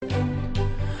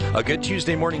A good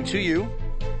Tuesday morning to you.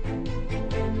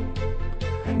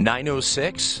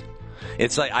 9:06.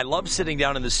 It's like I love sitting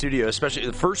down in the studio, especially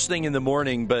the first thing in the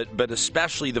morning, but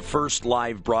especially the first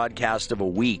live broadcast of a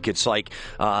week. It's like,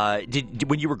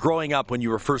 when you were growing up, when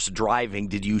you were first driving,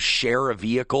 did you share a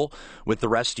vehicle with the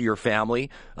rest of your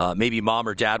family? Maybe mom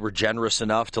or dad were generous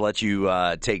enough to let you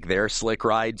take their slick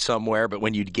ride somewhere, but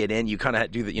when you'd get in, you kind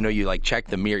of do that. You like check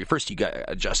the mirror. First, you got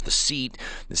to adjust the seat,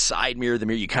 the side mirror, the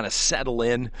mirror. You kind of settle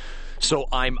in. So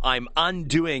I'm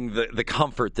undoing the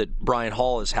comfort that Brian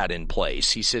Hall has had in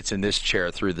place. He sits in this chair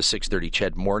through the 6:30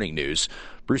 CHED Morning News.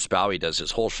 Bruce Bowie does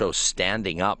his whole show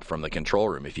standing up from the control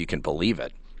room, if you can believe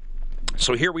it.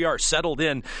 So here we are, settled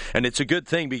in, and it's a good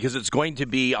thing because it's going to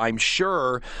be, I'm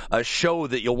sure, a show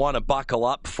that you'll want to buckle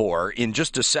up for. In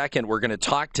just a second, we're going to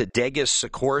talk to Degas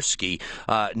Sikorski.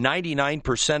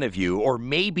 99% of you, or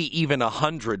maybe even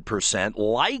 100%,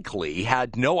 likely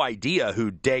had no idea who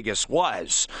Degas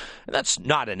was. And that's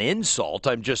not an insult.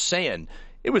 I'm just saying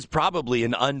it was probably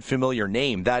an unfamiliar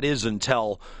name. That is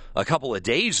until a couple of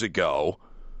days ago,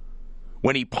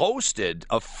 when he posted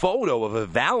a photo of a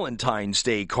Valentines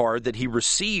Day card that he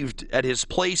received at his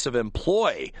place of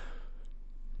employ.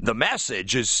 The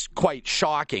message is quite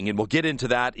shocking, and we'll get into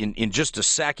that in just a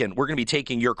second. We're going to be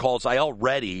taking your calls. I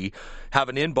already have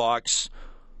an inbox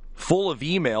full of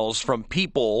emails from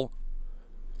people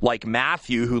like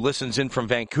Matthew, who listens in from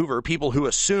Vancouver, people who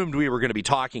assumed we were going to be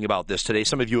talking about this today.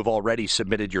 Some of you have already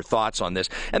submitted your thoughts on this.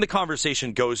 And the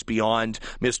conversation goes beyond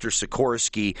Mr.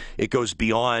 Sikorski. It goes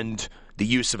beyond the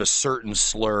use of a certain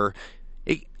slur.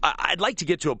 I'd like to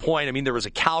get to a point. I mean, there was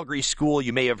a Calgary school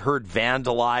you may have heard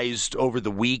vandalized over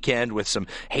the weekend with some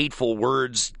hateful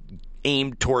words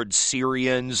aimed towards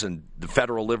Syrians and the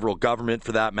federal Liberal government,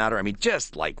 for that matter. I mean,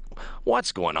 just like,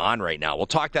 what's going on right now? We'll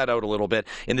talk that out a little bit.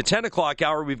 In the 10 o'clock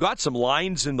hour, we've got some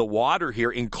lines in the water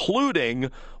here, including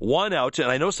one out,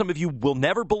 and I know some of you will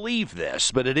never believe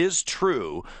this, but it is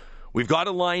true. We've got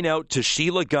a line out to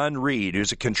Sheila Gunn Reid,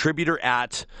 who's a contributor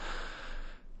at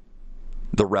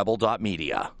the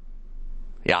Rebel.media.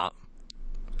 Yeah,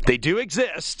 they do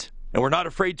exist. And we're not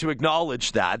afraid to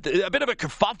acknowledge that. A bit of a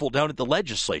kerfuffle down at the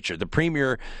legislature. The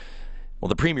Premier's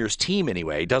team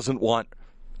anyway, doesn't want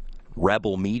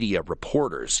Rebel media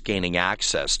reporters gaining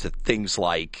access to things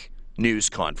like news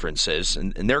conferences.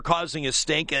 And they're causing a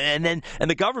stink. And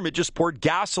the government just poured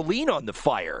gasoline on the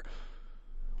fire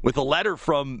with a letter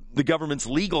from the government's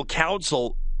legal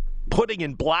counsel putting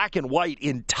in black and white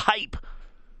in type,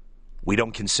 "We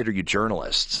don't consider you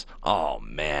journalists." Oh,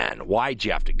 man, why'd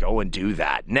you have to go and do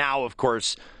that? Now, of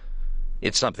course,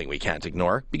 it's something we can't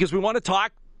ignore because we want to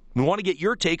talk, we want to get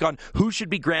your take on who should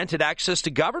be granted access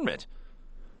to government.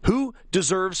 Who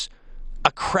deserves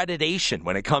accreditation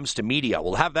when it comes to media?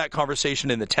 We'll have that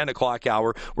conversation in the 10 o'clock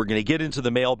hour. We're going to get into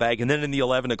the mailbag. And then in the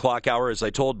 11 o'clock hour, as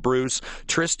I told Bruce,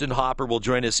 Tristan Hopper will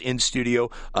join us in studio,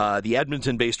 the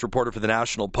Edmonton-based reporter for the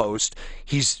National Post.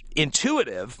 He's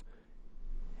intuitive,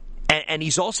 and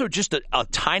he's also just a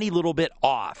tiny little bit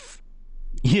off,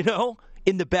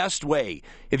 in the best way.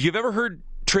 If you've ever heard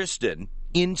Tristan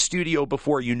in studio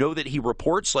before, you know that he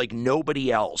reports like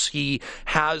nobody else. He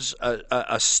has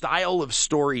a style of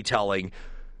storytelling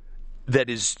that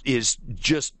is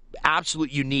just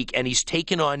absolutely unique, and he's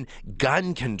taken on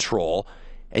gun control.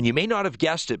 And you may not have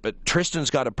guessed it, but Tristan's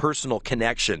got a personal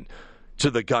connection to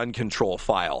the gun control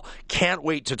file. Can't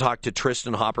wait to talk to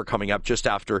Tristan Hopper coming up just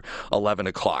after 11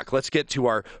 o'clock. Let's get to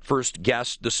our first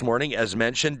guest this morning. As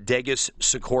mentioned, Degas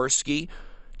Sikorski,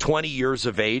 20 years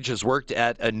of age, has worked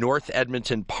at a North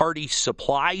Edmonton party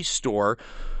supply store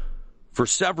for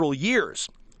several years,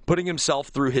 putting himself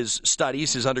through his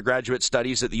studies, his undergraduate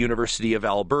studies at the University of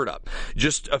Alberta.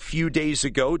 Just a few days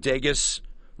ago, Degas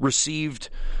received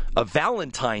a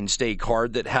Valentine's Day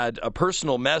card that had a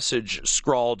personal message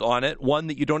scrawled on it, one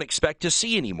that you don't expect to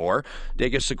see anymore.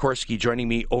 Degas Sikorski joining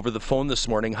me over the phone this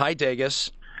morning. Hi,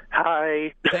 Degas.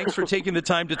 Hi. Thanks for taking the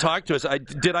time to talk to us.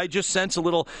 Did I just sense a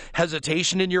little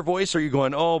hesitation in your voice? Or are you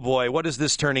going, oh boy, what is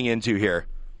this turning into here?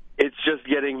 It's just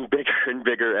getting bigger and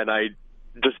bigger, and I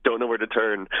just don't know where to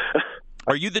turn.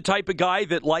 Are you the type of guy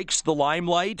that likes the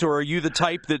limelight, or are you the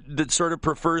type that sort of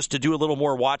prefers to do a little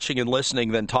more watching and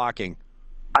listening than talking?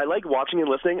 I like watching and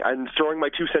listening. I'm throwing my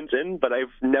 2 cents in, but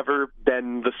I've never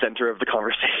been the center of the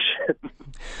conversation.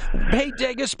 Hey,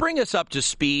 Degas, bring us up to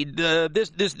speed.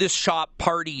 This shop,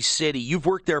 Party City, you've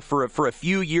worked there for a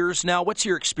few years now. What's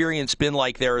your experience been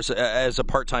like there as a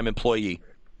part-time employee?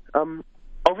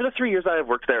 Over the 3 years I've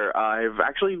worked there, I've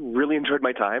actually really enjoyed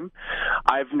my time.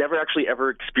 I've never actually ever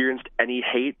experienced any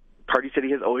hate. Party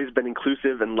City has always been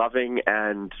inclusive and loving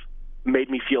and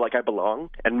made me feel like I belong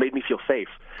and made me feel safe.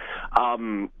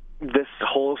 this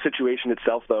whole situation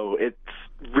itself, though, it's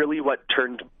really what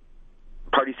turned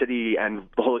Party City and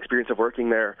the whole experience of working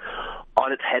there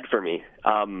on its head for me.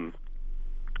 I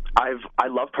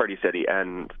love Party City,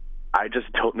 and I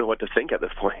just don't know what to think at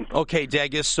this point. Okay,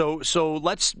 Degas, so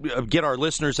let's get our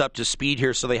listeners up to speed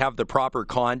here so they have the proper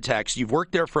context. You've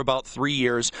worked there for about 3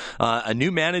 years. A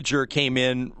new manager came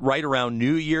in right around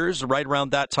New Year's, right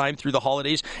around that time through the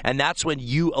holidays, and that's when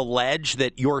you allege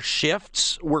that your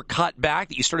shifts were cut back,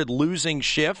 that you started losing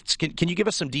shifts. Can you give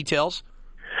us some details?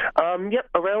 Yep,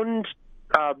 around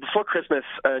before Christmas,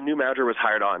 a new manager was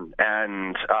hired on,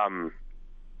 and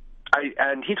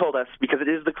he told us, because it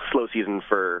is the slow season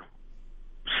for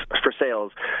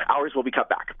sales, hours will be cut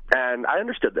back. And I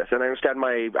understood this, and I understand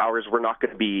my hours were not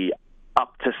going to be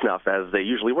up to snuff as they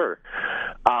usually were.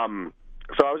 So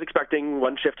I was expecting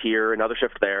one shift here, another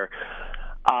shift there.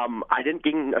 I didn't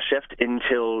get a shift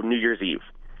until New Year's Eve.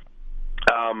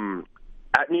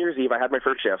 At New Year's Eve, I had my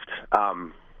first shift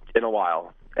in a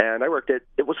while, and I worked it.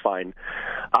 It was fine.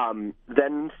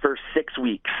 Then for 6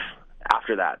 weeks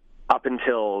after that, up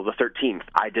until the 13th,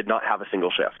 I did not have a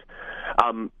single shift.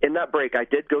 In that break, I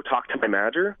did go talk to my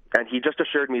manager, and he just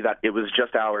assured me that it was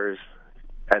just hours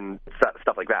and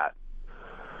stuff like that.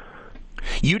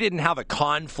 You didn't have a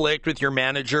conflict with your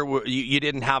manager? You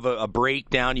didn't have a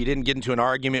breakdown? You didn't get into an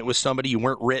argument with somebody? You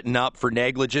weren't written up for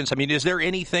negligence? I mean, is there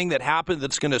anything that happened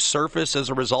that's going to surface as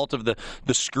a result of the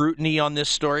scrutiny on this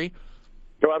story?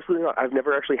 No, absolutely not. I've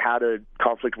never actually had a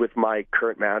conflict with my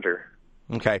current manager.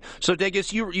 Okay. So,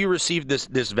 Degas, you received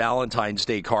this Valentine's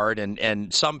Day card,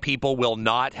 and some people will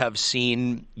not have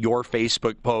seen your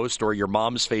Facebook post or your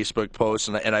mom's Facebook post,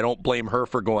 and I don't blame her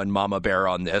for going Mama Bear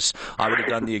on this. I would have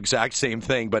done the exact same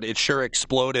thing, but it sure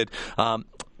exploded.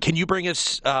 Can you bring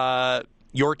us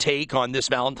your take on this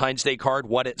Valentine's Day card,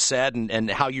 what it said,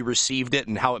 and how you received it,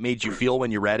 and how it made you feel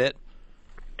when you read it?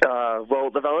 Well,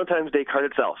 the Valentine's Day card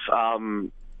itself,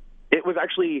 it was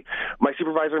actually, my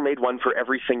supervisor made one for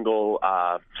every single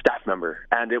staff member,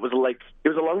 and it was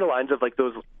along the lines of like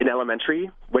those in elementary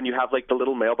when you have like the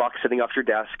little mailbox sitting off your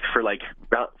desk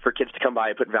for kids to come by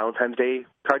and put Valentine's Day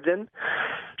cards in.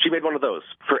 She made one of those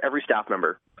for every staff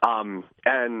member,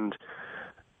 and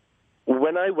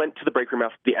when I went to the break room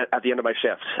at the end of my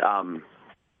shift,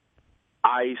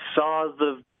 I saw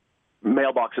the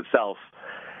mailbox itself,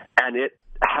 and it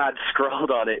had scrawled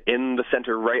on it in the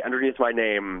center right underneath my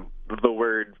name the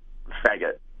word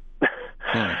faggot.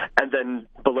 And then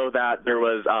below that there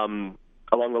was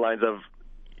along the lines of,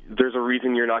 there's a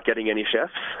reason you're not getting any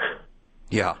shifts.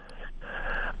 Yeah.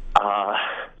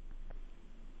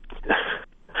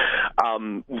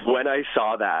 When I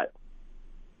saw that,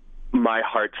 my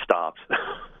heart stopped.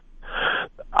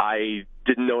 I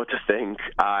didn't know what to think.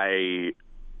 I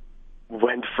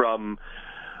went from,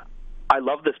 I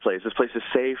love this place. This place is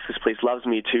safe. This place loves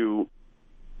me, to,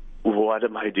 what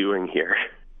am I doing here?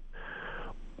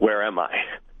 Where am I?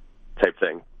 Type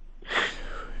thing.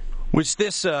 Was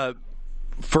this,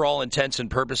 for all intents and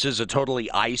purposes, a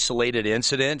totally isolated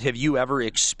incident? Have you ever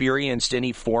experienced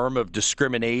any form of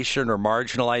discrimination or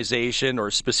marginalization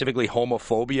or specifically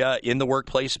homophobia in the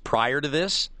workplace prior to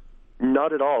this?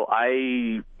 Not at all.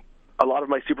 A lot of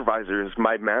my supervisors,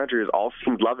 my managers, all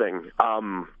seemed loving.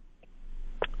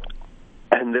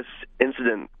 And this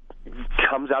incident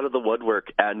comes out of the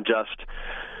woodwork and just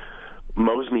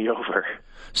mows me over.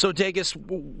 So, Degas,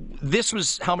 this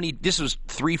was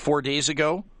 3-4 days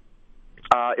ago?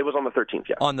 It was on the 13th,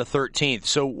 yeah. On the 13th.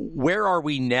 So where are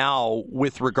we now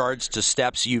with regards to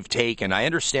steps you've taken? I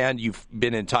understand you've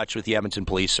been in touch with the Edmonton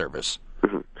Police Service.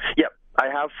 Mm-hmm. Yep. I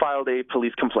have filed a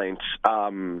police complaint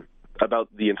about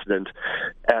the incident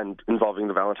and involving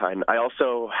the Valentine. I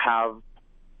also have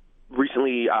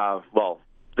recently,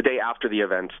 the day after the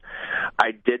event,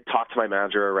 I did talk to my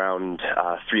manager around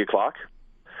 3 o'clock.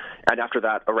 And after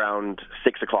that, around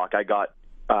 6 o'clock, I got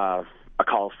a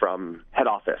call from head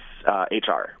office,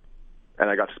 HR, and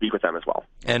I got to speak with them as well.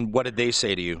 And what did they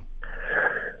say to you?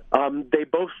 They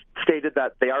both stated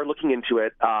that they are looking into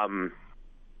it, and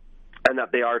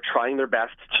that they are trying their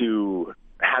best to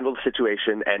handle the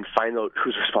situation and find out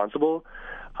who's responsible.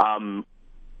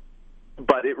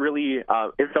 But it really,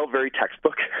 it felt very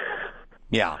textbook.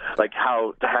 Yeah. Like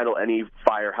how to handle any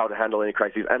fire, how to handle any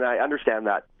crises. And I understand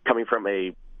that coming from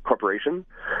a corporation.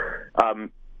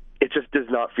 It just does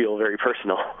not feel very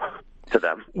personal. to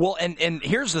them. Well, and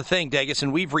here's the thing, Degas,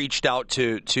 and we've reached out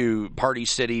to Party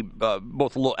City,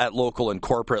 both at local and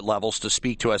corporate levels, to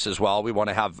speak to us as well. We want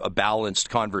to have a balanced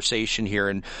conversation here,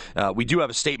 and we do have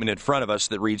a statement in front of us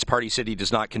that reads, Party City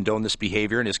does not condone this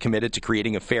behavior and is committed to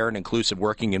creating a fair and inclusive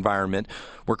working environment.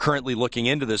 We're currently looking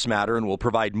into this matter and will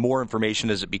provide more information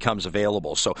as it becomes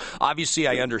available. So obviously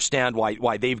I understand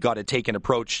why they've got to take an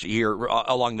approach here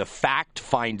along the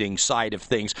fact-finding side of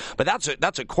things, but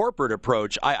that's a corporate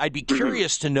approach. I'd be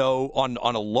curious to know on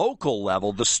a local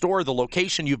level, the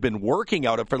location you've been working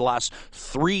out of for the last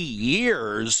 3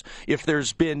 years, if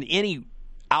there's been any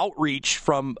outreach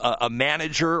from a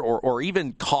manager or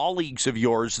even colleagues of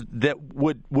yours that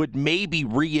would maybe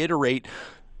reiterate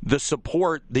the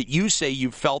support that you say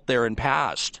you've felt there in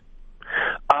past.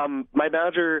 My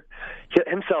manager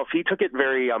himself, he took it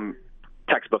very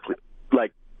textbook,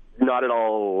 like not at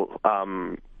all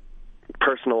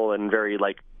personal, and very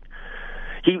like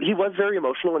he was very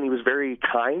emotional and he was very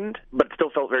kind, but it still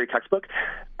felt very textbook.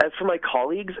 As for my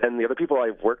colleagues and the other people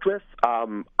I've worked with,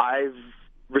 I've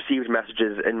received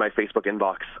messages in my Facebook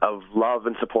inbox of love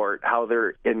and support, how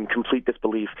they're in complete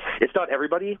disbelief. It's not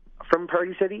everybody from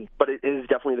Party City, but it is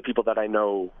definitely the people that I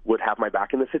know would have my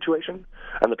back in this situation,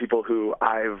 and the people who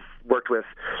I've worked with.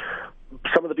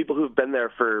 Some of the people who've been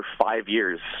there for 5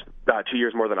 years, 2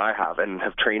 years more than I have, and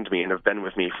have trained me and have been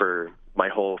with me for my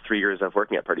whole 3 years of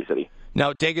working at Party City.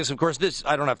 Now, Degas, of course, this,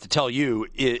 I don't have to tell you,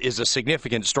 is a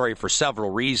significant story for several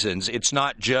reasons. It's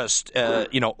not just,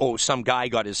 some guy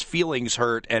got his feelings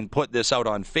hurt and put this out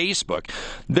on Facebook.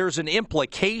 There's an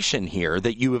implication here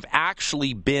that you have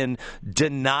actually been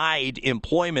denied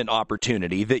employment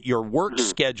opportunity, that your work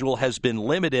schedule has been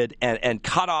limited and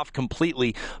cut off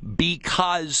completely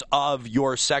because of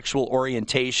your sexual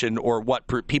orientation, or what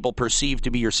people perceive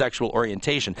to be your sexual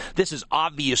orientation. This is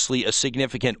obviously a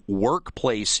significant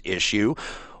workplace issue.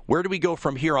 Where do we go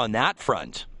from here on that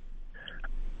front?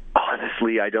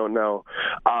 Honestly, I don't know.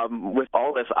 With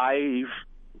all this, I've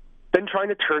been trying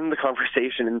to turn the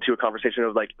conversation into a conversation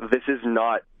of, like, this is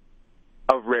not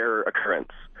a rare occurrence.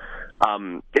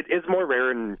 It is more rare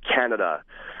in Canada,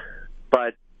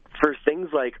 but for things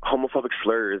like homophobic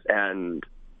slurs and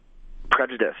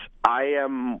prejudice, I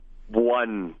am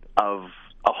one of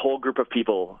a whole group of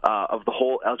people, of the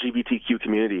whole LGBTQ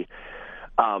community.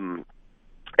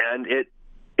 And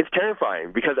it's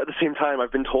terrifying, because at the same time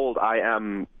I've been told I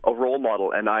am a role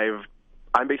model, and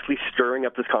I'm basically stirring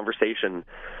up this conversation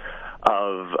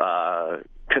of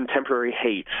contemporary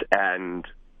hate and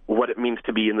what it means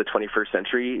to be in the 21st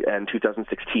century and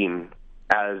 2016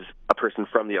 as a person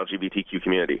from the LGBTQ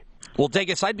community. Well,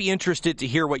 Degas, I'd be interested to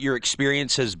hear what your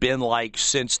experience has been like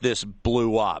since this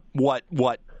blew up. What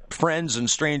friends and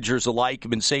strangers alike have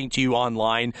been saying to you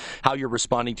online, how you're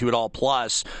responding to it all.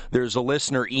 Plus, there's a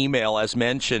listener email, as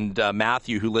mentioned,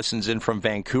 Matthew, who listens in from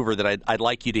Vancouver, that I'd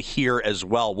like you to hear as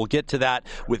well. We'll get to that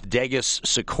with Degas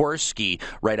Sikorski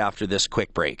right after this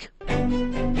quick break.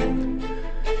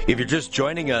 If you're just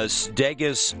joining us,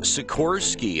 Degas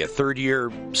Sikorski, a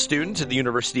third-year student at the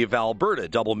University of Alberta,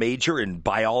 double major in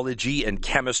biology and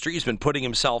chemistry. He's been putting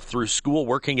himself through school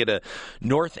working at a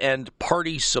North End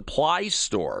party supply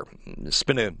store. It's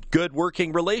been a good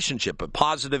working relationship, a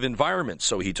positive environment,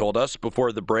 so he told us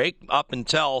before the break, up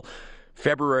until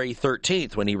February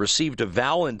 13th, when he received a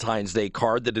Valentines Day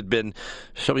card that had been,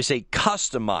 shall we say,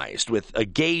 customized with a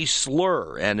gay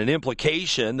slur and an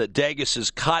implication that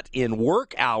Degas's cut in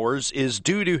work hours is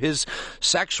due to his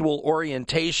sexual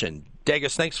orientation.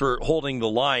 Degas, thanks for holding the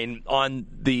line. On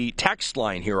the text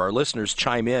line here, our listeners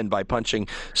chime in by punching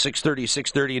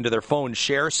 630 into their phone.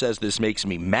 Cher says, this makes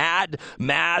me mad.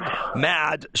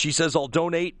 She says, I'll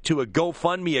donate to a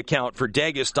GoFundMe account for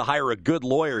Degas to hire a good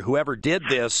lawyer. Whoever did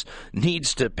this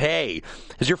needs to pay.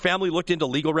 Has your family looked into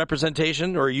legal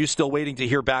representation, or are you still waiting to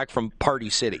hear back from Party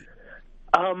City?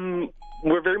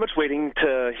 We're very much waiting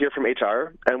to hear from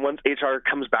HR, and once HR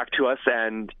comes back to us,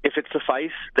 and if it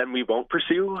suffices, then we won't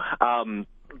pursue.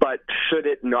 But should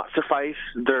it not suffice,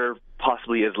 there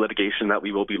possibly is litigation that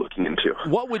we will be looking into.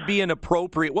 What would be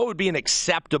an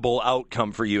acceptable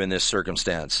outcome for you in this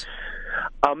circumstance?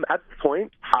 At this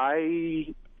point,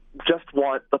 I just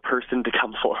want the person to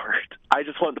come forward. I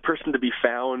just want the person to be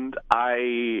found.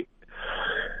 I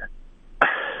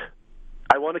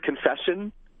want a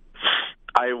confession.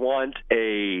 I want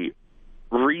a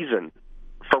reason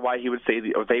for why he would say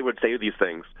they would say these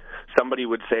things. Somebody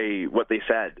would say what they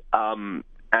said, and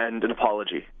an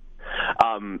apology.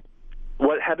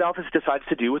 What head office decides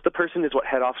to do with the person is what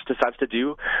head office decides to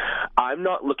do. I'm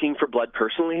not looking for blood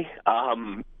personally.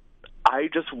 I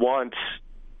just want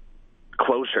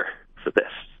closure for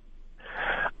this.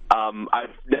 I've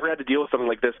never had to deal with something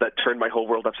like this that turned my whole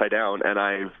world upside down, and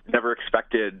I've never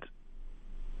expected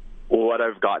what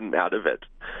I've gotten out of it.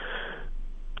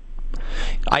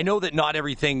 I know that not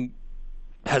everything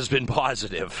has been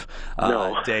positive,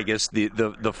 No. Degas,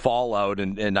 the fallout,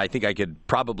 and I think I could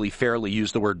probably fairly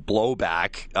use the word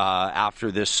blowback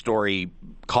after this story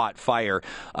caught fire.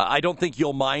 I don't think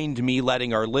you'll mind me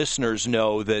letting our listeners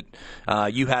know that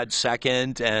you had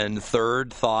second and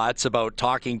third thoughts about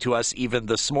talking to us even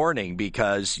this morning,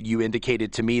 because you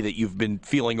indicated to me that you've been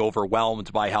feeling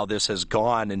overwhelmed by how this has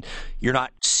gone, and you're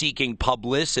not seeking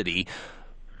publicity.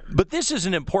 But this is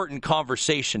an important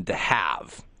conversation to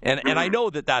have. And I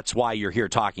know that that's why you're here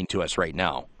talking to us right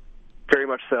now. Very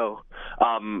much so.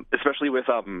 Especially with,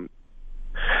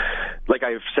 like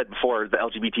I've said before, the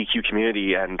LGBTQ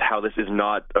community and how this is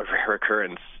not a rare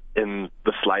occurrence in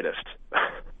the slightest.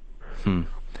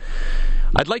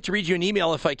 I'd like to read you an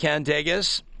email if I can,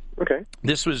 Degas. Okay.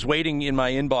 This was waiting in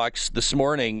my inbox this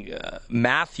morning.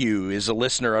 Matthew is a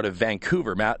listener out of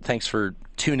Vancouver. Matt, thanks for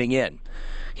tuning in.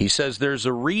 He says there's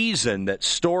a reason that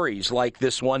stories like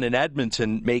this one in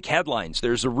Edmonton make headlines.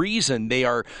 There's a reason they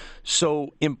are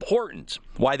so important,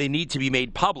 why they need to be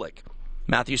made public.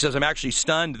 Matthew says, I'm actually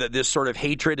stunned that this sort of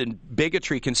hatred and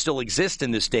bigotry can still exist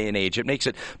in this day and age. It makes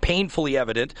it painfully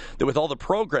evident that with all the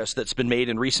progress that's been made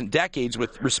in recent decades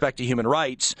with respect to human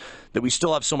rights, that we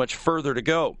still have so much further to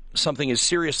go. Something is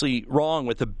seriously wrong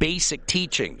with the basic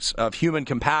teachings of human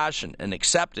compassion and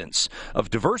acceptance of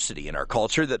diversity in our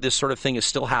culture, that this sort of thing is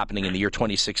still happening in the year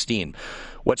 2016.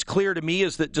 What's clear to me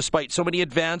is that despite so many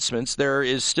advancements, there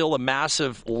is still a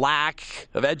massive lack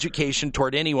of education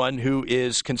toward anyone who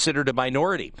is considered a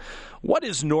minority. What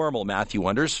is normal, Matthew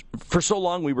wonders? For so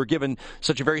long, we were given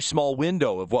such a very small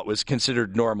window of what was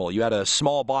considered normal. You had a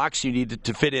small box you needed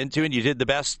to fit into, and you did the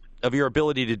best of your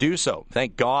ability to do so.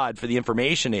 Thank God for the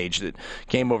information age that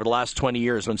came over the last 20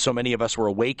 years when so many of us were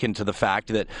awakened to the fact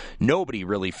that nobody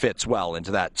really fits well into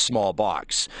that small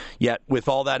box. Yet, with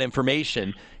all that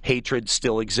information, hatred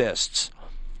still exists.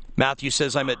 Matthew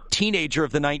says, I'm a teenager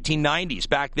of the 1990s.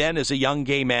 Back then, as a young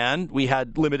gay man, we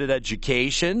had limited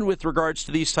education with regards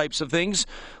to these types of things,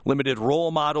 limited role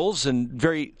models, and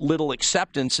very little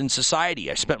acceptance in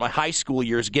society. I spent my high school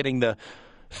years getting the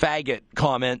faggot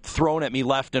comment thrown at me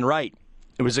left and right.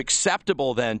 It was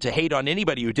acceptable then to hate on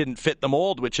anybody who didn't fit the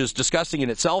mold, which is disgusting in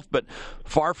itself, but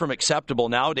far from acceptable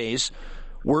nowadays.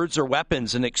 Words are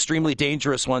weapons, and extremely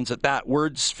dangerous ones at that.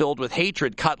 Words filled with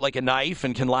hatred cut like a knife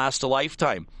and can last a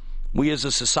lifetime. We as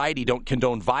a society don't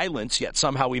condone violence, yet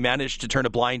somehow we manage to turn a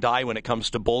blind eye when it comes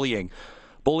to bullying.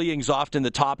 Bullying's often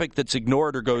the topic that's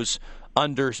ignored or goes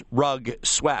under rug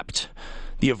swept.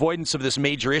 The avoidance of this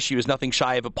major issue is nothing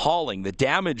shy of appalling. The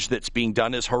damage that's being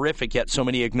done is horrific, yet so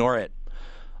many ignore it.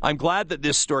 I'm glad that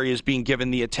this story is being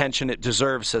given the attention it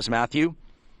deserves, says Matthew.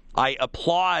 I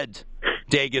applaud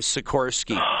Degas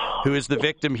Sikorski, who is the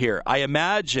victim here. I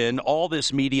imagine all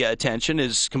this media attention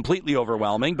is completely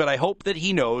overwhelming, but I hope that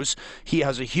he knows he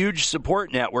has a huge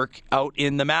support network out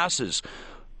in the masses.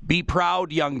 Be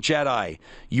proud, young Jedi.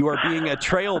 You are being a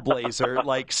trailblazer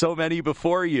like so many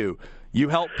before you. You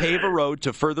help pave a road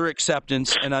to further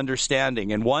acceptance and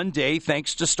understanding. And one day,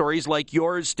 thanks to stories like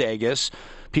yours, Degas,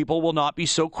 people will not be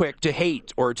so quick to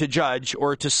hate or to judge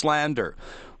or to slander.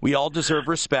 We all deserve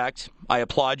respect. I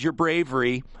applaud your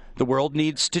bravery. The world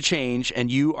needs to change,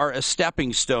 and you are a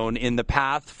stepping stone in the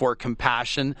path for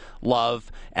compassion,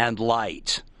 love, and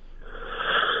light.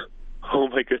 Oh,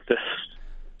 my goodness.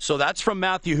 So that's from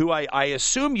Matthew, who I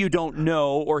assume you don't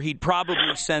know, or he'd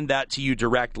probably send that to you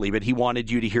directly, but he wanted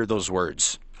you to hear those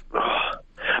words.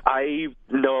 I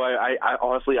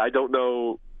honestly, I don't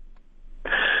know.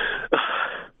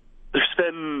 There's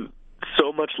been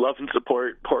so much love and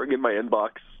support pouring in my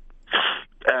inbox,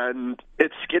 and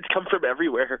it's come from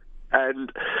everywhere.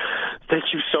 And thank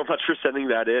you so much for sending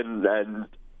that in. And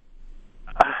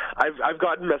I've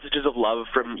gotten messages of love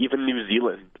from even New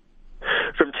Zealand,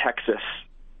 from Texas,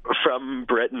 from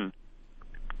Britain.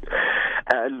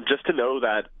 And just to know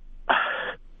that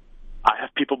I have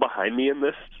people behind me in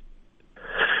this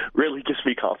really gives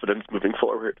me confidence moving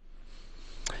forward.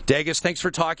 Degas, thanks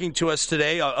for talking to us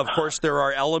today. Of course, there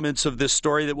are elements of this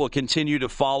story that will continue to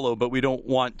follow, but we don't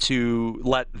want to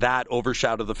let that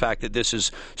overshadow the fact that this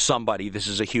is somebody, this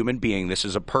is a human being, this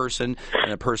is a person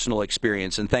and a personal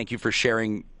experience. And thank you for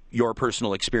sharing your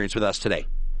personal experience with us today.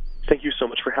 Thank you so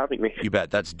much for for having me. You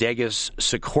bet. That's Degas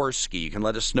Sikorski. You can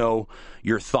let us know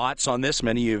your thoughts on this.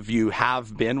 Many of you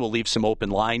have been. We'll leave some open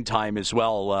line time as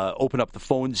well. Open up the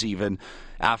phones even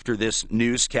after this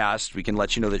newscast. We can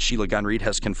let you know that Sheila Gunn-Reid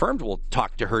has confirmed. We'll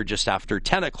talk to her just after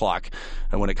 10 o'clock.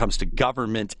 And when it comes to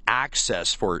government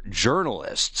access for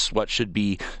journalists, what should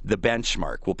be the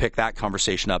benchmark? We'll pick that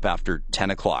conversation up after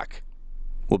 10 o'clock.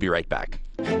 We'll be right back.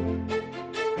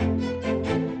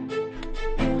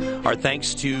 Our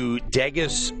thanks to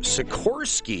Degas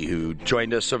Sikorski, who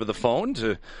joined us over the phone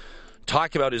to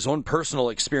talk about his own personal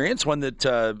experience, one that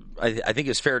I think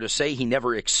is fair to say he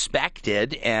never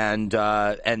expected, and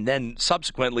then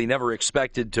subsequently never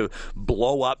expected to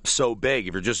blow up so big.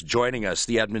 If you're just joining us,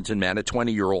 the Edmonton man, a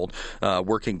 20-year-old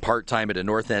working part-time at a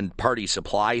North End party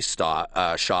supply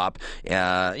shop,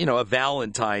 a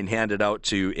Valentine handed out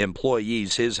to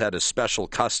employees. His had a special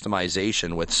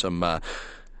customization with some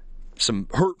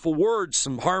hurtful words,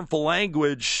 some harmful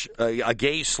language, a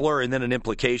gay slur, and then an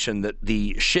implication that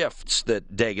the shifts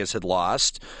that Degas had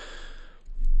lost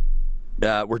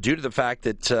were due to the fact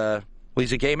that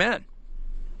he's a gay man.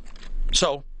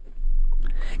 So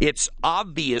it's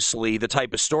obviously the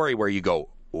type of story where you go,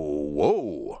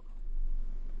 whoa.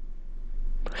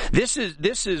 This is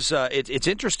it's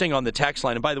interesting on the text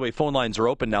line. And by the way, phone lines are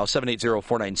open now,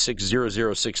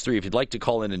 780-496-0063. If you'd like to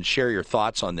call in and share your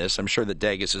thoughts on this, I'm sure that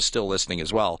Degas is still listening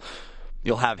as well.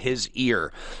 You'll have his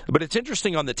ear. But it's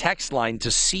interesting on the text line to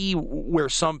see where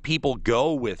some people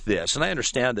go with this. And I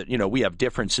understand that, we have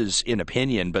differences in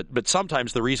opinion, but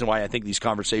sometimes the reason why I think these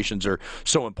conversations are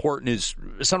so important is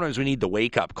sometimes we need the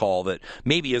wake-up call that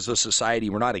maybe as a society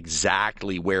we're not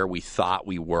exactly where we thought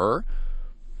we were.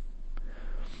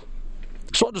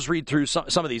 So I'll just read through some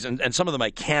of these, and some of them I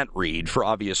can't read for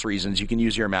obvious reasons. You can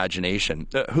use your imagination.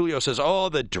 Julio says,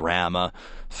 the drama.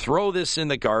 Throw this in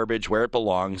the garbage where it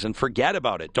belongs and forget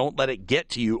about it. Don't let it get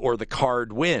to you or the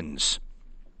card wins.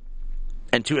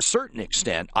 And to a certain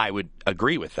extent, I would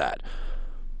agree with that.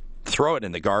 Throw it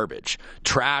in the garbage.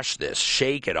 Trash this.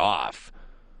 Shake it off.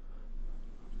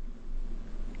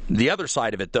 The other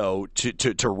side of it, though,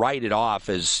 to write it off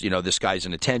as, this guy's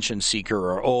an attention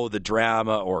seeker, or, the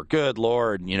drama, or good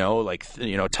Lord,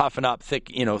 toughen up,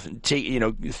 thicken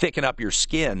up your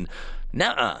skin.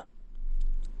 Nuh-uh.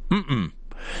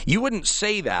 You wouldn't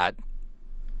say that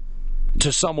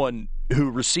to someone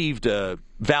who received a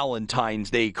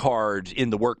Valentine's Day card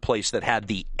in the workplace that had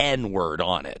the N-word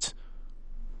on it,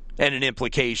 and an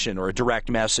implication or a direct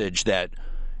message that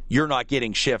you're not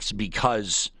getting shifts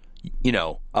because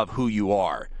of who you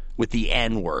are, with the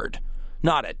N-word.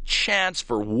 Not a chance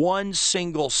for one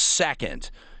single second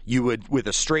you would, with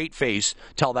a straight face,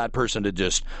 tell that person to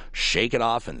just shake it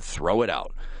off and throw it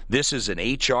out. This is an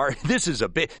HR, this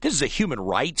is a human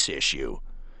rights issue.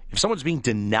 If someone's being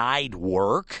denied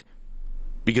work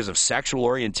because of sexual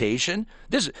orientation,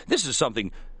 this is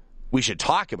something we should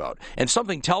talk about. And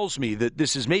something tells me that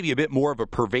this is maybe a bit more of a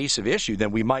pervasive issue than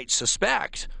we might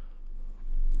suspect.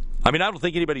 I don't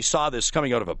think anybody saw this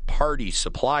coming out of a party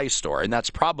supply store, and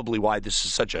that's probably why this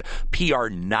is such a PR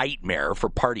nightmare for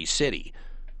Party City.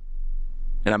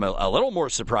 And I'm a little more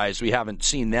surprised we haven't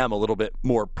seen them a little bit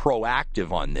more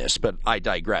proactive on this, but I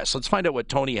digress. Let's find out what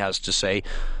Tony has to say.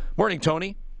 Morning,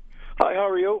 Tony. Hi, how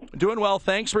are you? Doing well,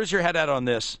 thanks. Where's your head at on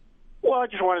this? Well, I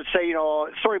just wanted to say,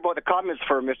 sorry about the comments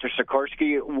for Mr.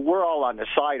 Sikorski. We're all on the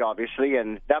side, obviously,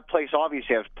 and that place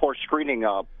obviously has poor screening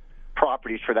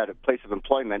properties for that place of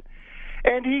employment.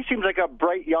 And he seems like a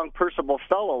bright, young, personable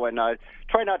fellow, and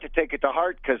try not to take it to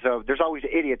heart because there's always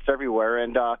idiots everywhere.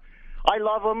 And I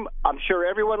love him. I'm sure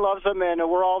everyone loves him, and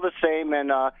we're all the same.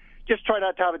 And just try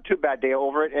not to have a too bad day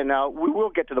over it, and we will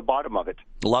get to the bottom of it.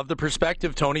 Love the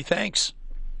perspective, Tony. Thanks.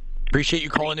 Appreciate you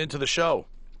calling into the show.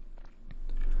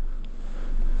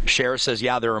 Sheriff says,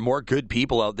 there are more good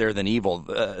people out there than evil.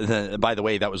 By the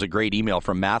way, that was a great email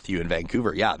from Matthew in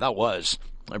Vancouver. Yeah, that was.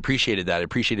 I appreciated that. I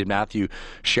appreciated Matthew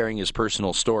sharing his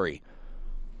personal story.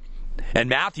 And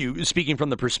Matthew, speaking from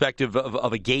the perspective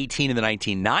of a gay teen in the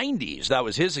 1990s, that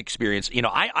was his experience.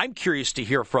 I'm curious to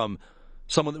hear from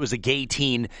someone that was a gay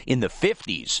teen in the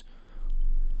 50s.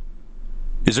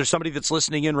 Is there somebody that's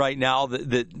listening in right now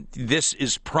that this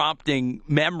is prompting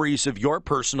memories of your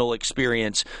personal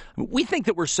experience? We think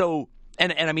that we're so...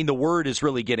 And the word is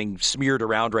really getting smeared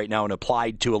around right now and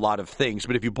applied to a lot of things.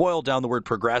 But if you boil down the word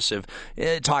progressive,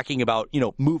 talking about,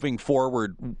 moving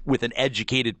forward with an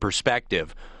educated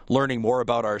perspective, learning more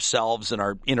about ourselves and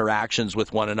our interactions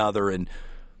with one another. And,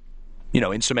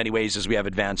 in so many ways as we have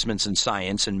advancements in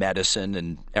science and medicine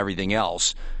and everything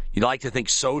else, you'd like to think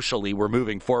socially we're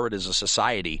moving forward as a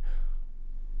society.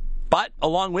 But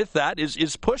along with that is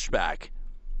pushback.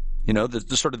 You know,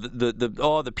 the sort of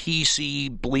the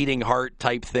PC bleeding heart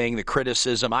type thing, the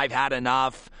criticism. I've had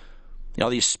enough. You know,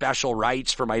 these special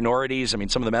rights for minorities. I mean,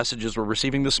 some of the messages we're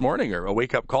receiving this morning are a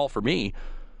wake-up call for me.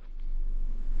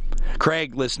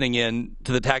 Craig, listening in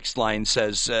to the text line,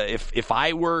 says, if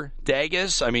I were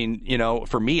Degas, I mean, you know,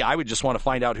 for me, I would just want to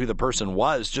find out who the person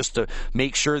was just to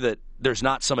make sure that there's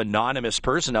not some anonymous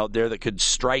person out there that could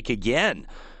strike again.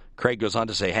 Craig goes on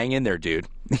to say, hang in there, dude.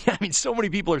 I mean, so many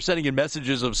people are sending in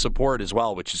messages of support as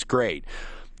well, which is great.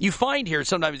 You find here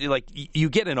sometimes, like, you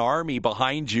get an army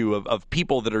behind you of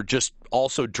people that are just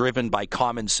also driven by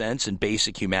common sense and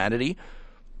basic humanity.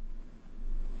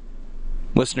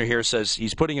 Listener here says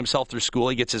he's putting himself through school.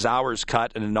 He gets his hours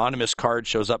cut. An anonymous card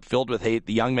shows up filled with hate.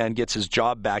 The young man gets his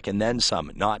job back and then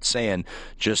some. Not saying,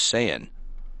 just saying.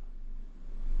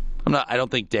 I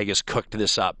don't think Degas cooked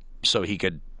this up so he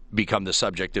could become the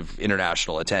subject of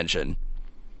international attention.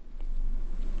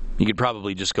 You could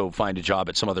probably just go find a job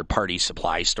at some other party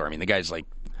supply store. I mean, the guy's like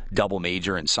double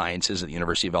major in sciences at the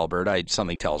University of Alberta.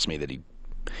 Something tells me that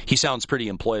he sounds pretty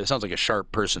employed. It sounds like a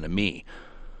sharp person to me.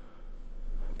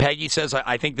 Peggy says,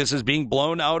 I think this is being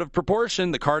blown out of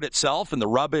proportion. The card itself and the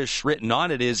rubbish written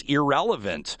on it is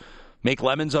irrelevant. Make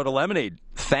lemons out of lemonade.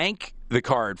 Thank the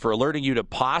card for alerting you to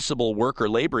possible work or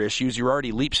labor issues. You're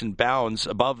already leaps and bounds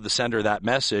above the sender of that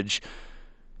message.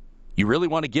 You really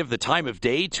want to give the time of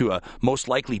day to a most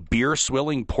likely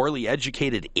beer-swilling, poorly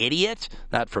educated idiot?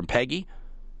 That from Peggy.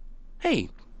 Hey,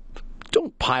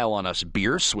 don't pile on us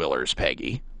beer swillers,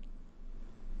 Peggy.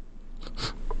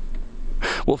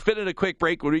 We'll fit in a quick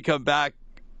break. When we come back,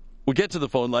 we'll get to the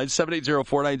phone line,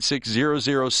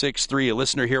 780-496-0063. A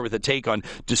listener here with a take on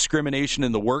discrimination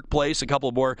in the workplace. A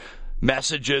couple more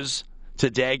messages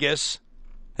to Degas,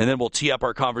 and then we'll tee up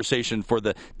our conversation for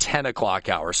the 10 o'clock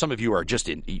hour. Some of you are just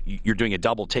you're doing a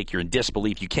double take. You're in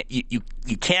disbelief. You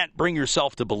can't bring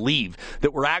yourself to believe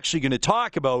that we're actually going to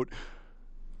talk about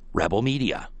rebel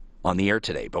media on the air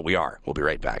today, but we are. We'll be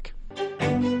right back.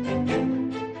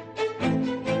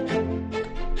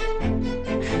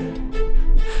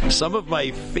 Some of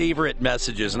my favorite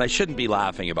messages, and I shouldn't be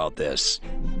laughing about this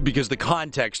because the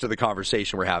context of the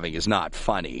conversation we're having is not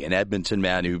funny. An Edmonton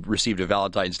man who received a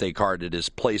Valentine's Day card at his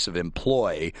place of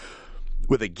employ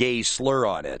with a gay slur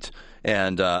on it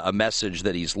and a message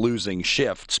that he's losing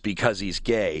shifts because he's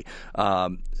gay.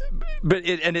 But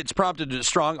it's prompted a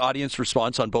strong audience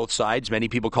response on both sides. Many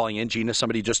people calling in. Gina,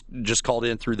 somebody just called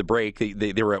in through the break.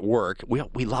 They were at work.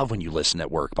 We love when you listen at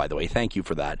work, by the way. Thank you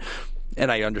for that. And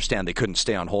I understand they couldn't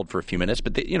stay on hold for a few minutes,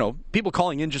 but people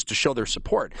calling in just to show their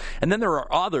support. And then there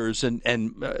are others, and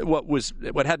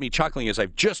what had me chuckling is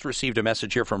I've just received a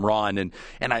message here from Ron, and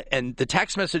the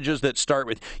text messages that start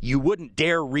with "You wouldn't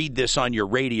dare read this on your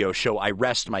radio show. I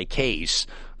rest my case."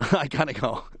 I kind of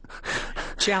go,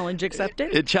 challenge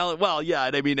accepted. Well, yeah,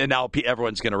 and I mean, and now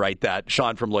everyone's going to write that.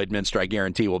 Sean from Lloydminster, I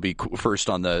guarantee, will be first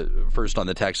on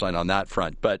the text line on that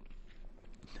front, but.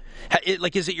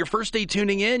 Is it your first day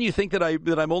tuning in? You think that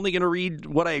I'm only going to read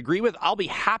what I agree with? I'll be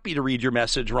happy to read your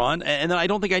message, Ron, and then I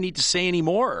don't think I need to say any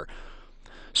more.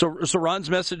 So Ron's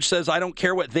message says, I don't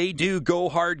care what they do, go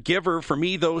hard giver. For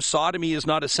me, though, sodomy is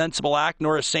not a sensible act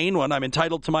nor a sane one. I'm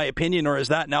entitled to my opinion, or is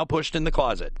that now pushed in the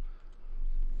closet?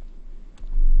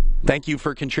 Thank you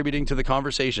for contributing to the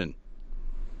conversation.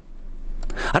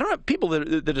 I don't have people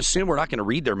that assume we're not going to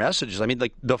read their messages. I mean,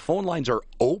 like, the phone lines are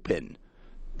open.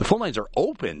 The phone lines are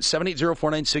open,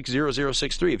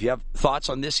 780-496-0063. If you have thoughts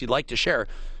on this you'd like to share,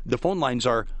 the phone lines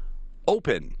are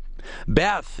open.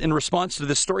 Beth, in response to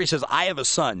this story, says, I have a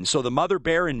son, so the mother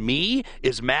bear in me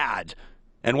is mad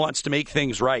and wants to make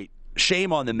things right.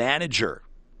 Shame on the manager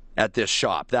at this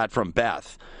shop. That from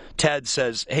Beth. Ted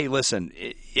says, hey, listen,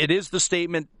 it is the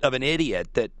statement of an idiot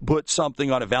that put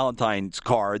something on a Valentine's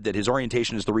card that his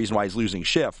orientation is the reason why he's losing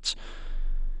shifts.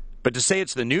 But to say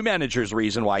it's the new manager's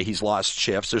reason why he's lost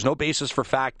shifts, there's no basis for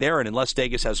fact there. And unless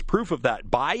Degas has proof of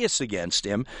that bias against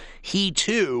him, he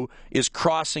too is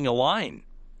crossing a line.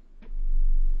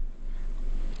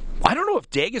 I don't know if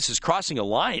Degas is crossing a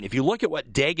line. If you look at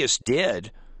what Degas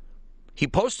did, he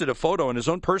posted a photo on his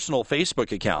own personal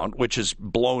Facebook account, which is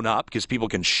blown up because people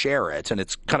can share it, and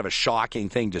it's kind of a shocking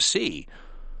thing to see.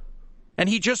 And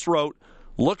he just wrote,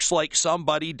 looks like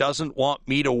somebody doesn't want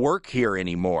me to work here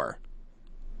anymore.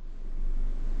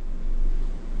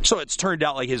 So it's turned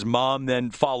out like his mom then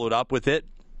followed up with it.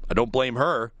 I don't blame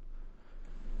her.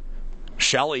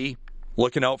 Shelley,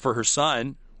 looking out for her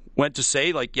son, went to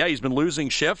say, like, yeah, he's been losing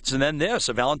shifts. And then this,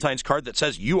 a Valentine's card that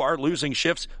says, you are losing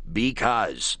shifts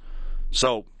because.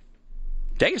 So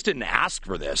Degas didn't ask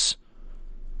for this.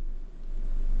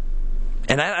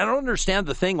 And I don't understand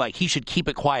the thing, like, he should keep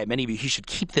it quiet. Many of you, he should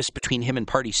keep this between him and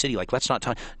Party City. Like, let's not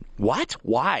talk. What?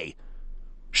 Why?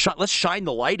 Let's shine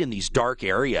the light in these dark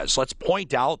areas. Let's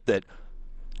point out that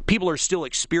people are still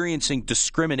experiencing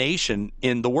discrimination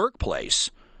in the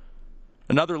workplace.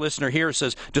 Another listener here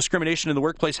says, discrimination in the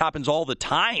workplace happens all the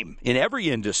time in every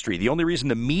industry. The only reason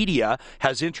the media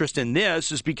has interest in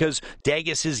this is because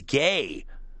Degas is gay.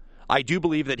 I do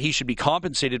believe that he should be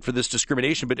compensated for this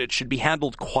discrimination, but it should be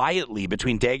handled quietly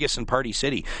between Degas and Party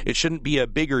City. It shouldn't be a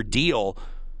bigger deal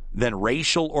than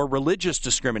racial or religious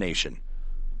discrimination.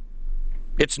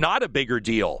 It's not a bigger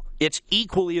deal. It's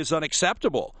equally as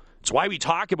unacceptable. It's why we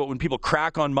talk about when people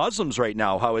crack on Muslims right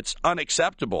now, how it's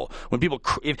unacceptable. When people,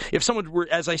 if someone were,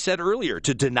 as I said earlier,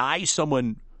 to deny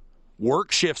someone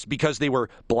work shifts because they were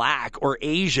black or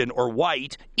Asian or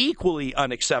white, equally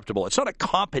unacceptable. It's not a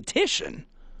competition.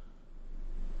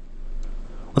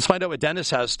 Let's find out what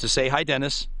Dennis has to say. Hi,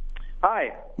 Dennis.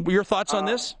 Hi. Your thoughts on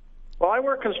this? Well, I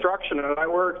work construction, and I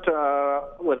worked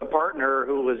with a partner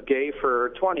who was gay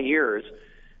for 20 years.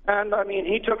 And, I mean,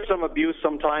 he took some abuse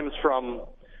sometimes from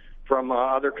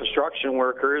other construction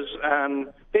workers, and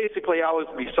basically I was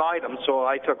beside him, so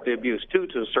I took the abuse too,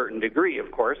 to a certain degree,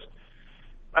 of course.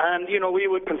 And, you know, we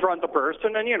would confront the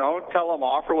person and, you know, tell them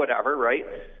off or whatever, right?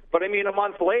 But, I mean, a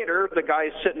month later, the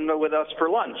guy's sitting with us for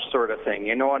lunch sort of thing,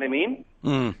 you know what I mean?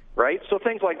 Right? So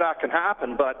things like that can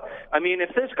happen. But, I mean,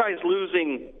 if this guy's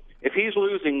if he's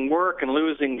losing work and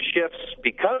losing shifts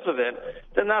because of it,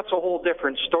 then that's a whole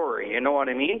different story, you know what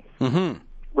I mean? Mm-hmm.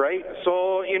 Right?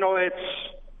 So, you know,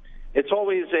 it's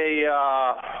always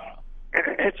I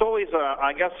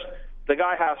guess the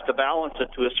guy has to balance it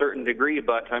to a certain degree,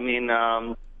 but I mean,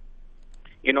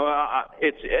 you know,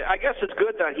 I guess it's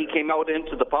good that he came out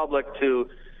into the public to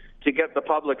get the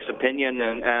public's opinion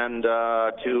and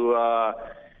to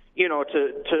you know,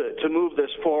 to move this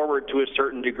forward to a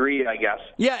certain degree, I guess.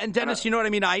 Yeah, and Dennis, you know what I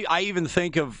mean? I even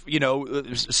think of, you know,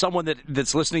 someone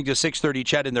that's listening to 630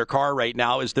 Ched in their car right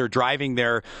now as they're driving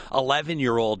their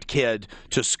 11-year-old kid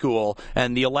to school,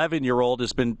 and the 11-year-old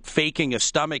has been faking a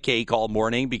stomach ache all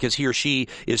morning because he or she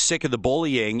is sick of the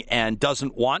bullying and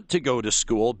doesn't want to go to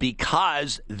school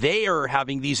because they are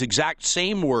having these exact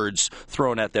same words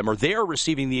thrown at them, or they are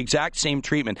receiving the exact same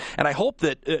treatment. And I hope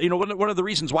that, you know, one of the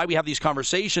reasons why we have these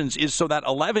conversations is so that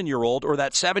 11-year-old or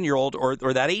that 7-year-old or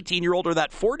that 18-year-old or that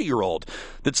 40-year-old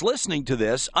that's listening to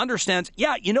this understands,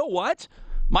 yeah, you know what?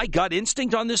 My gut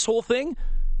instinct on this whole thing,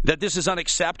 that this is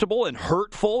unacceptable and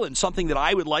hurtful and something that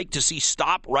I would like to see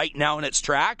stop right now in its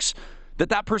tracks,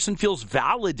 that person feels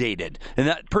validated and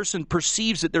that person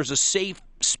perceives that there's a safe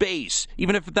space,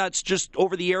 even if that's just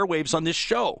over the airwaves on this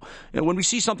show. And when we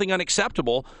see something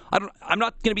unacceptable, I'm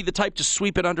not going to be the type to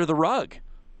sweep it under the rug.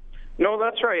 No,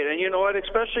 that's right. And you know what,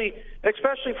 especially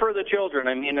for the children,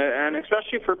 I mean, and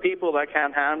especially for people that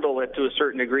can't handle it to a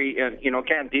certain degree and, you know,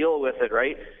 can't deal with it,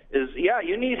 right, is, yeah,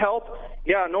 you need help.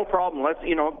 Yeah, no problem. Let's,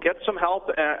 you know, get some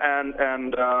help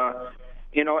and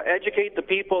you know, educate the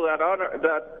people that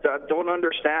don't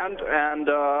understand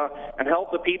and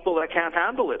help the people that can't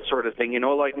handle it sort of thing. You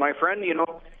know, like my friend, you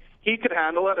know, he could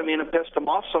handle it. I mean, it pissed him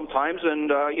off sometimes, and,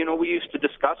 you know, we used to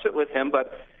discuss it with him,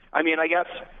 but I mean, I guess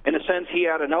in a sense he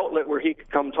had an outlet where he could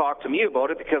come talk to me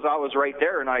about it because I was right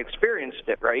there and I experienced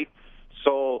it, right?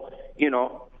 So, you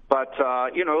know, but,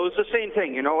 you know, it was the same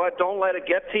thing. You know what? Don't let it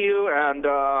get to you and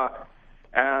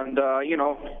you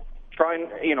know, try and,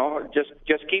 you know, just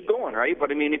keep going, right?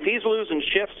 But, I mean, if he's losing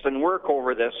shifts and work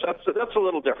over this, that's a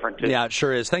little different, too. Yeah, it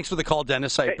sure is. Thanks for the call,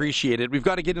 Dennis. I appreciate it. We've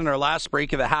got to get in our last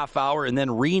break of the half hour, and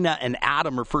then Rena and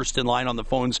Adam are first in line on the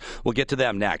phones. We'll get to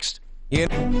them next.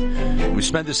 We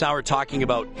spent this hour talking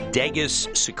about Degas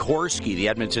Sikorski, the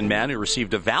Edmonton man who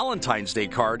received a Valentines Day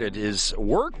card at his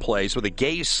workplace with a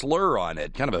gay slur on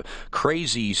it. Kind of a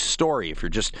crazy story. If you're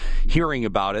just hearing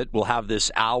about it, we'll have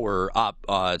this hour up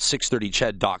at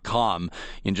 630ched.com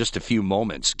in just a few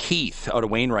moments. Keith out of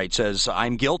Wainwright says,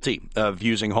 I'm guilty of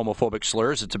using homophobic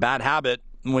slurs. It's a bad habit.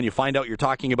 When you find out you're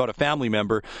talking about a family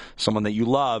member, someone that you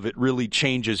love, it really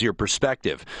changes your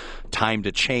perspective. Time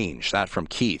to change. That from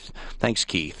Keith. Thanks,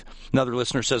 Keith. Another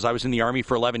listener says, I was in the Army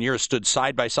for 11 years, stood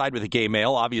side by side with a gay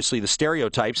male. Obviously, the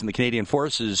stereotypes in the Canadian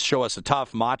Forces show us a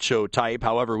tough, macho type.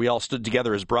 However, we all stood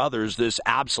together as brothers. This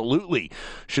absolutely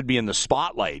should be in the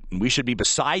spotlight. And we should be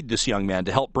beside this young man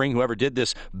to help bring whoever did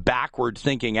this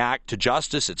backward-thinking act to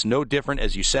justice. It's no different,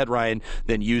 as you said, Ryan,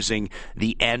 than using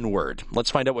the N-word.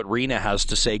 Let's find out what Rena has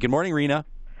to say. Good morning, Rena.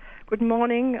 Good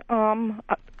morning.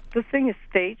 The thing is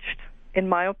staged, in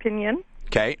my opinion.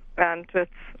 Okay. And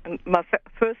it's my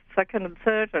first, second, and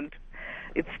third, and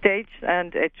it's staged,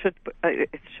 and it's just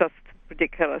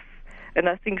ridiculous. And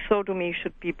I think sodomy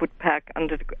should be put it back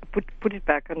under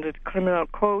the criminal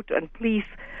code. And please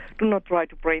do not try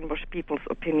to brainwash people's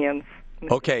opinions.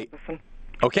 Mr. Okay. Jespersen.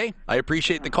 Okay, I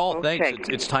appreciate the call. Okay. Thanks.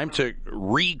 It's time to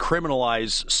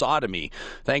recriminalize sodomy.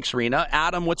 Thanks, Rena.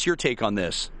 Adam, what's your take on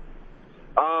this?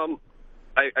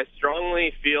 I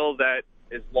strongly feel that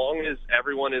as long as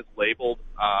everyone is labeled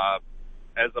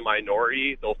as a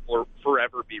minority, there'll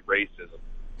forever be racism.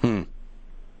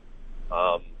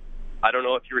 I don't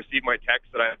know if you received my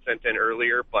text that I sent in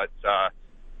earlier, but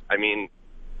I mean,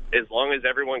 as long as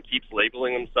everyone keeps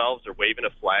labeling themselves or waving a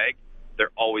flag,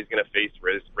 they're always going to face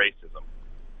racism.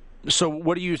 So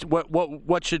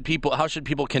what should people, how should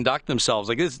people conduct themselves?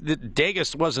 Like this,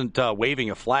 Degas wasn't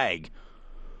waving a flag.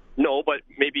 No, but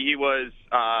maybe he was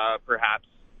perhaps,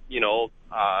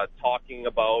 talking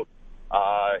about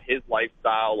his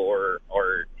lifestyle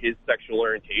or his sexual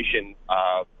orientation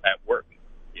at work,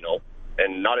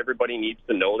 and not everybody needs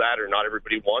to know that, or not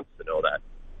everybody wants to know that.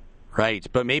 Right,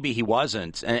 but maybe he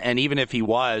wasn't. And even if he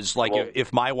was, like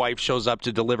if my wife shows up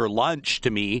to deliver lunch to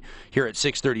me here at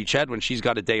 6:30 Ched when she's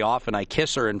got a day off and I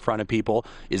kiss her in front of people,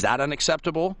 is that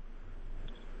unacceptable?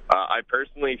 I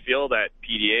personally feel that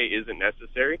PDA isn't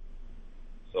necessary.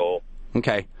 So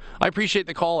okay. I appreciate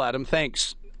the call, Adam.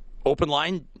 Thanks. Open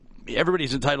line.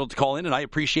 Everybody's entitled to call in, and I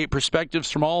appreciate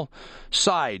perspectives from all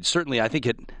sides. Certainly, I think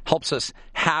it helps us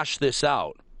hash this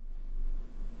out.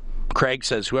 Craig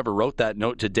says whoever wrote that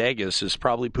note to Degas is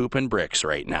probably pooping bricks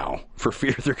right now for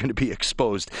fear they're going to be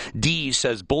exposed. D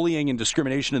says bullying and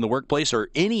discrimination in the workplace or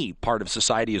any part of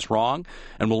society is wrong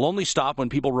and will only stop when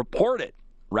people report it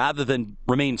rather than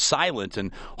remain silent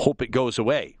and hope it goes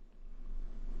away.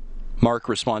 Mark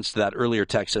responds to that earlier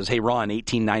text, says, hey, Ron,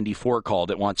 1894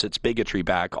 called. It wants its bigotry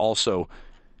back. Also,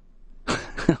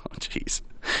 jeez,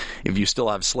 if you still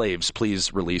have slaves,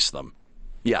 please release them.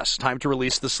 Yes, time to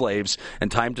release the slaves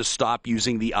and time to stop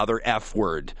using the other F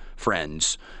word,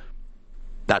 friends.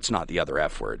 That's not the other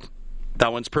F word.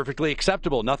 That one's perfectly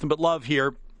acceptable. Nothing but love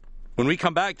here. When we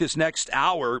come back this next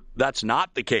hour, that's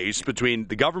not the case between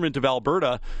the government of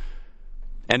Alberta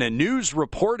and a news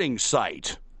reporting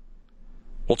site.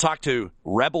 We'll talk to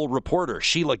Rebel reporter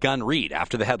Sheila Gunn Reid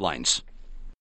after the headlines.